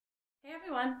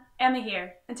Everyone, Emma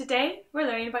here, and today we're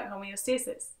learning about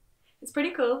homeostasis. It's pretty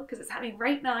cool because it's happening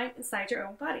right now inside your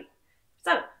own body.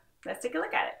 So, let's take a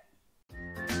look at it.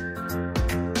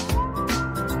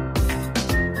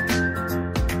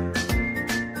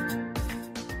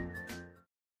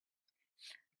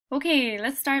 Okay,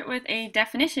 let's start with a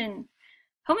definition.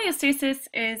 Homeostasis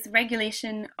is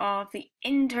regulation of the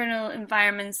internal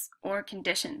environments or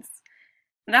conditions.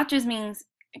 That just means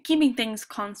keeping things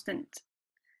constant.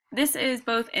 This is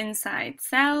both inside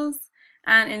cells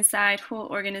and inside whole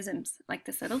organisms, like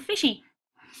this little fishy.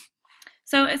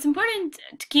 So it's important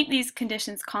to keep these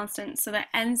conditions constant so that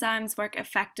enzymes work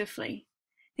effectively.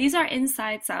 These are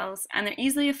inside cells and they're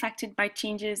easily affected by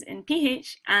changes in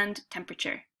pH and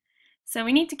temperature. So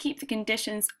we need to keep the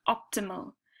conditions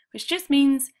optimal, which just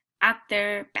means at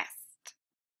their best.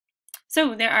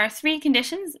 So there are three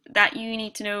conditions that you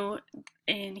need to know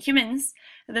in humans.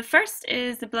 The first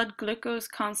is the blood glucose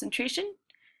concentration.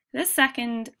 The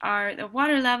second are the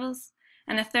water levels.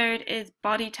 And the third is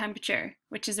body temperature,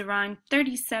 which is around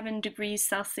 37 degrees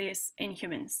Celsius in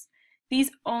humans.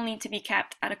 These all need to be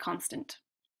kept at a constant.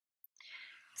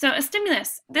 So a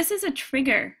stimulus, this is a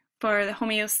trigger for the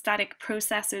homeostatic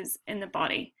processes in the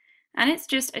body, and it's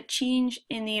just a change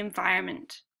in the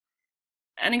environment.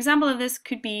 An example of this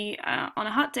could be on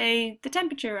a hot day, the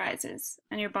temperature rises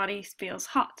and your body feels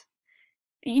hot.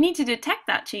 You need to detect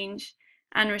that change,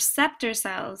 and receptor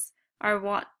cells are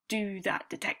what do that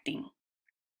detecting.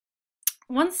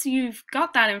 Once you've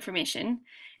got that information,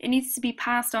 it needs to be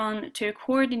passed on to a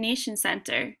coordination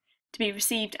center to be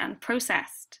received and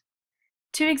processed.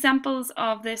 Two examples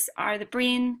of this are the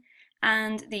brain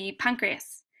and the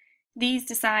pancreas. These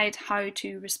decide how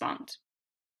to respond.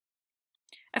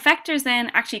 Effectors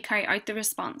then actually carry out the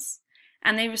response,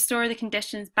 and they restore the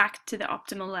conditions back to the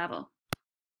optimal level.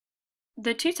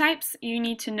 The two types you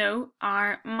need to know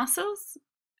are muscles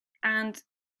and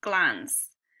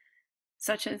glands,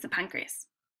 such as the pancreas.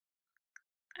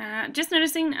 Just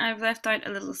noticing I've left out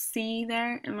a little C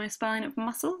there in my spelling of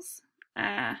muscles.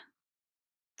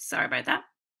 Sorry about that.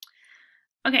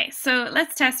 Okay, so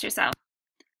let's test yourself.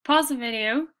 Pause the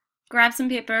video, grab some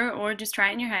paper or just try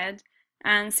it in your head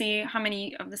and see how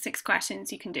many of the 6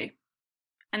 questions you can do.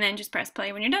 And then just press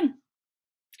play when you're done.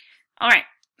 Alright,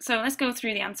 so let's go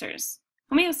through the answers.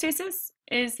 Homeostasis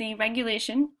is the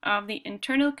regulation of the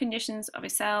internal conditions of a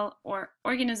cell or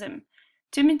organism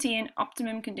to maintain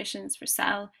optimum conditions for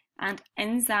cell and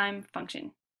enzyme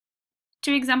function.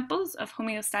 Two examples of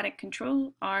homeostatic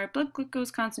control are blood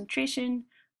glucose concentration,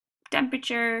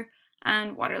 temperature,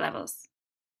 and water levels.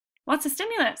 What's a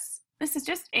stimulus? This is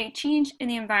just a change in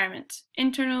the environment,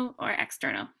 internal or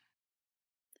external.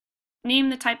 Name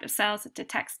the type of cells that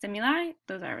detect stimuli.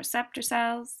 Those are receptor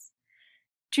cells.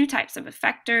 Two types of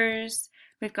effectors.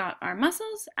 We've got our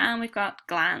muscles and we've got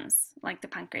glands, like the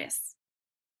pancreas.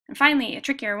 And finally, a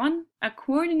trickier one, a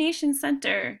coordination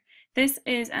center. This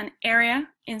is an area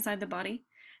inside the body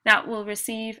that will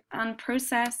receive and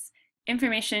process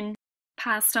information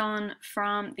passed on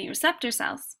from the receptor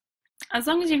cells. As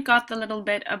long as you've got the little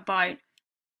bit about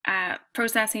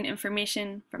processing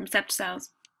information from receptor cells,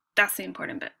 that's the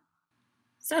important bit.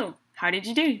 So, how did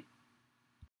you do?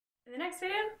 In the next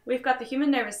video, we've got the human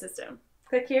nervous system.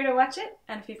 Click here to watch it,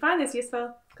 and if you find this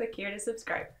useful, click here to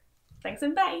subscribe. Thanks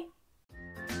and bye!